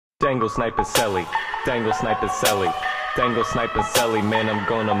Dangle, Snipe, and Celly. Dangle, Snipe, and Celly. Dangle, Snipe, and Celly, man, I'm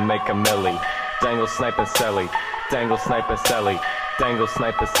gonna make a milli. Dangle, Snipe, and Celly. Dangle, Snipe, and Celly. Dangle,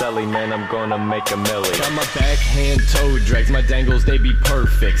 Snipe, and Celly, man, I'm gonna make a milli. Got my backhand toe drags, my dangles, they be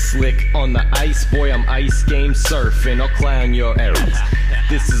perfect. Slick on the ice, boy, I'm ice game surfing. I'll clown your errands.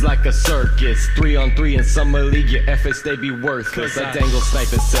 This is like a circus, 3-on-3 in summer league, your efforts, they be worthless. I dangle,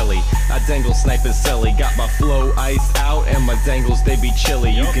 snipe, and Celly. I dangle, snipe, and Celly. Got my flow iced out, and my dangles, they be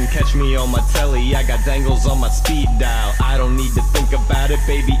chilly. You can catch me on my telly, I got dangles on my speed dial. I don't need to think about it,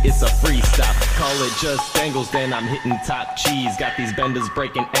 baby, it's a freestyle. Call it just dangles, then I'm hitting top cheese. Got these benders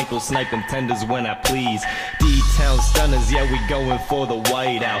breaking ankles, sniping tenders when I please. D-town stunners, yeah, we going for the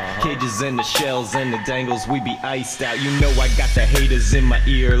whiteout. Cages and the shells and the dangles, we be iced out. You know I got the haters in my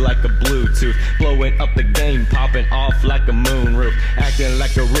ear like a Bluetooth, blowing up the game, popping off like a moonroof. Acting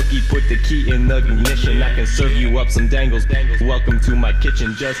like a rookie, put the key in the ignition. I can serve you up some dangles, welcome to my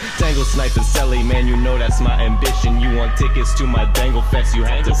kitchen. Just dangle, snipe, and Celly, man, you know that's my ambition. You want tickets to my dangle fest, you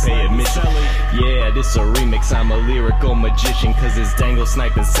have to pay admission. Yeah, this a remix, I'm a lyrical magician, cause it's dangle,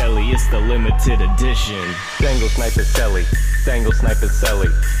 snipe, and Celly, it's the limited edition. Dangle, snipe, and Celly. Dangle, snipe, and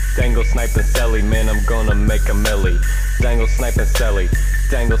Celly. Dangle, snipe, and Celly, man, I'm gonna make a milli. Dangle, snipe, and Celly.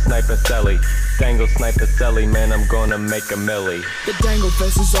 Dangle, snipe, and Celly. Dangle, snipe, and Celly, man, I'm gonna make a milli. The Dangle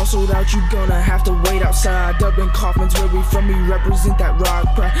Fest is all sold out, you gonna have to wait outside. Dublin, Kaufman's where we from, we represent that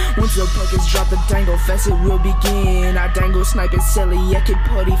rock pride. Once the puck is dropped, the Dangle Fest, it will begin. I dangle, snipe, and Celly, I can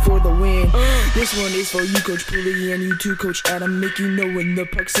putty for the win. This one is for you, Coach Pooley, and you too, Coach Adam. Make you know when the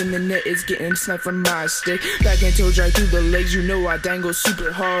puck's in the net, it's getting sniped from my stick. Back and toe right through the legs, you know I dangle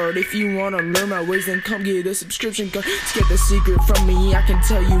super hard. If you wanna learn my ways, then come get a subscription card. To get the secret from me, I can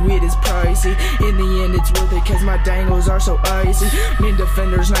tell you it is pricey. In the end, it's worth it, cause my dangles are so icy. Men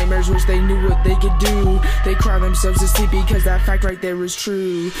defenders, nightmares, wish they knew what they could do. They cry themselves to sleep because that fact right there is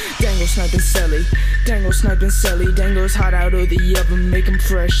true. Dangle, snipe, and Celly. Dangle, snipe, and Celly. Dangles hot out of the oven, make them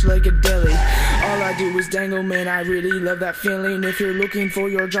fresh like a deli. All I do is dangle, man, I really love that feeling. If you're looking for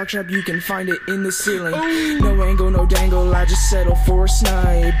your jock trap, you can find it in the ceiling. No angle, no dangle, I just settle for a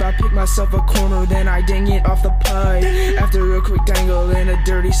snipe. I pick myself a corner, then I dang it off the pipe. After a quick dangle and a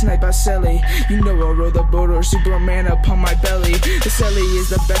dirty snipe, I Celly. You know I'll roll the boat or Superman upon my belly. The Celly is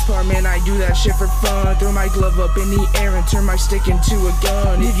the best part, man, I do that shit for fun. Throw my glove up in the air and turn my stick into a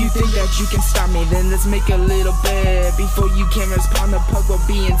gun. If you think that you can stop me, then let's make a little bet. Before you can respond, the puck will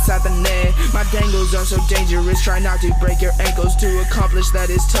be inside the net. My dangles are so dangerous, try not to break your ankles. To accomplish that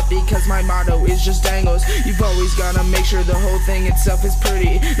is tough because my motto is just dangles. You've always gotta make sure the whole thing itself is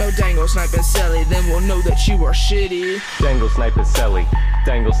pretty. No dangle, snipe, and Celly, then we'll know that you are shitty. Dangle, snipe, and Celly.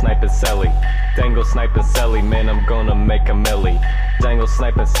 Dangle, snipe, and Celly. Dangle, snipe, and Celly, man, I'm gonna make a milli. Dangle,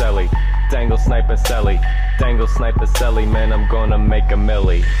 snipe, and Celly. Dangle, snipe, and Celly. Dangle, snipe, and Celly, man, I'm gonna make a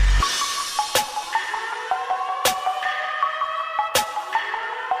milli.